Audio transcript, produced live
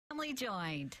family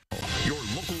joined. Your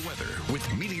local weather with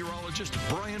meteorologist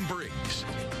Brian Briggs.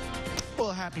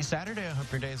 Well, happy Saturday. I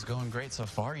hope your day is going great so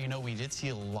far. You know, we did see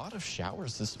a lot of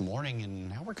showers this morning, and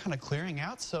now we're kind of clearing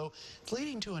out, so it's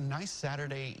leading to a nice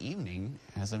Saturday evening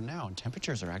as of now. And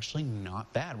temperatures are actually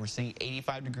not bad. We're seeing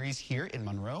 85 degrees here in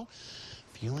Monroe.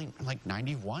 Feeling like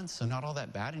 91, so not all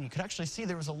that bad. And you could actually see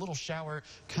there was a little shower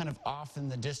kind of off in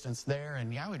the distance there.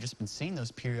 And yeah, we've just been seeing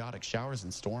those periodic showers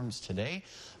and storms today.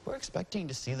 We're expecting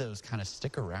to see those kind of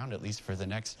stick around at least for the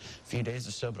next few days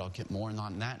or so, but I'll get more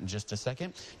on that in just a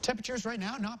second. Temperatures right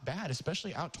now, not bad,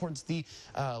 especially out towards the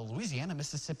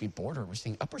Louisiana-Mississippi border. We're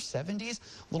seeing upper 70s,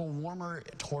 a little warmer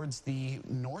towards the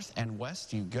north and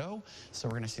west you go. So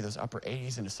we're going to see those upper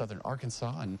 80s into southern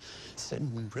Arkansas and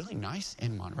sitting really nice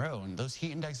in Monroe. And those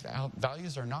heat index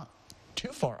values are not too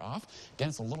far off. Again,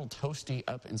 it's a little toasty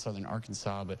up in southern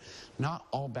Arkansas, but not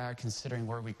all bad considering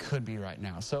where we could be right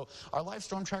now. So our live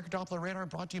storm tracker Doppler radar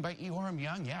brought to you by E.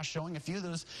 Young. Yeah, showing a few of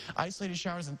those isolated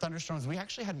showers and thunderstorms. We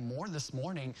actually had more this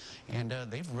morning, and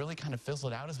they've really kind of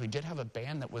fizzled out as we did have a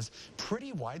band that was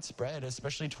pretty widespread,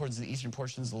 especially towards the eastern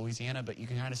portions of Louisiana, but you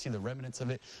can kind of see the remnants of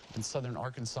it in southern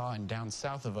Arkansas and down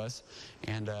south of us.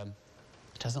 And it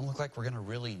doesn't look like we're going to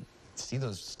really see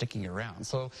those sticking around.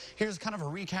 So here's kind of a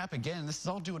recap again. This is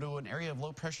all due to an area of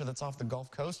low pressure that's off the Gulf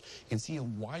Coast. You can see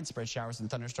widespread showers and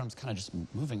thunderstorms kind of just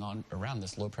moving on around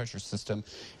this low pressure system.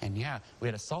 And yeah, we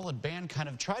had a solid band kind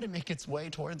of try to make its way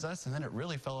towards us, and then it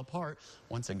really fell apart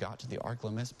once it got to the arc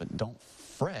limits. But don't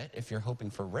fret if you're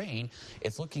hoping for rain.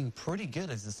 It's looking pretty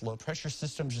good as this low pressure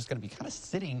system is just going to be kind of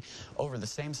sitting over the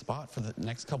same spot for the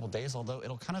next couple days, although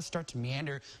it'll kind of start to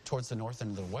meander towards the north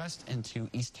and the west into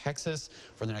East Texas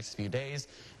for the next few days.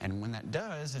 And when that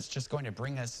does, it's just going to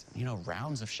bring us,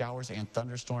 rounds of showers and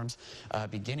thunderstorms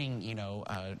beginning,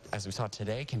 as we saw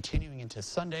today, continuing into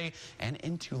Sunday and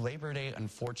into Labor Day,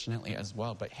 unfortunately, as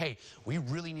well. But hey, we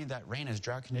really need that rain as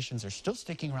drought conditions are still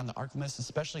sticking around the arc limits,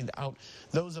 especially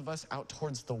those of us out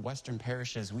towards the western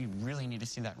parishes. We really need to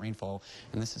see that rainfall.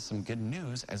 And this is some good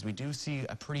news as we do see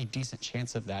a pretty decent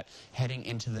chance of that heading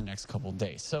into the next couple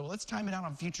days. So let's time it out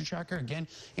on Future Tracker. Again,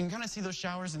 you can kind of see those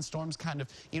showers and storms kind of,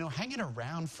 hanging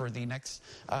around for the next,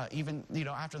 even,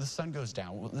 after the sun goes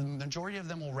down. The majority of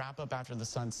them will wrap up after the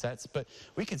sun sets, but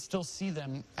we could still see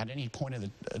them at any point of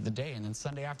the day. And then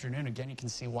Sunday afternoon, again, you can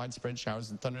see widespread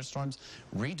showers and thunderstorms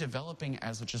redeveloping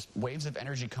as just waves of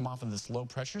energy come off of this low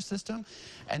pressure system.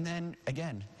 And then,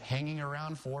 again, hanging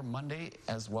around for Monday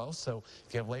as well. So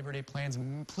if you have Labor Day plans,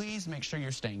 please make sure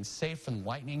you're staying safe from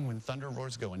lightning when thunder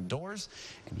roars go indoors.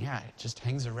 And yeah, it just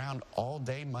hangs around all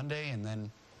day Monday, and then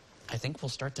I think we'll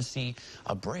start to see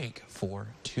a break for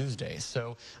Tuesday.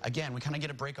 So again, we kind of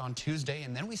get a break on Tuesday,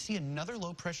 and then we see another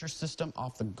low pressure system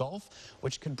off the Gulf,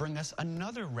 which could bring us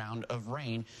another round of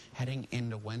rain heading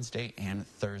into Wednesday and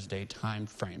Thursday time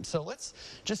frame. So let's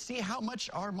just see how much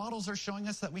our models are showing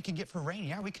us that we can get for rain.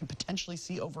 Yeah, we can potentially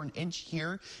see over an inch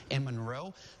here in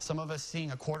Monroe. Some of us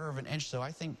seeing a quarter of an inch, so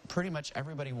I think pretty much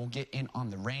everybody will get in on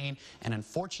the rain. And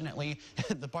unfortunately,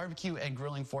 the barbecue and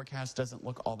grilling forecast doesn't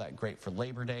look all that great for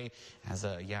Labor Day. As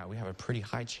we have a pretty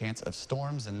high chance of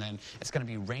storms, and then it's going to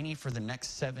be rainy for the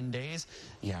next 7 days.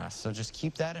 Yeah, so just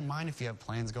keep that in mind if you have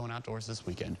plans going outdoors this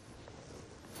weekend.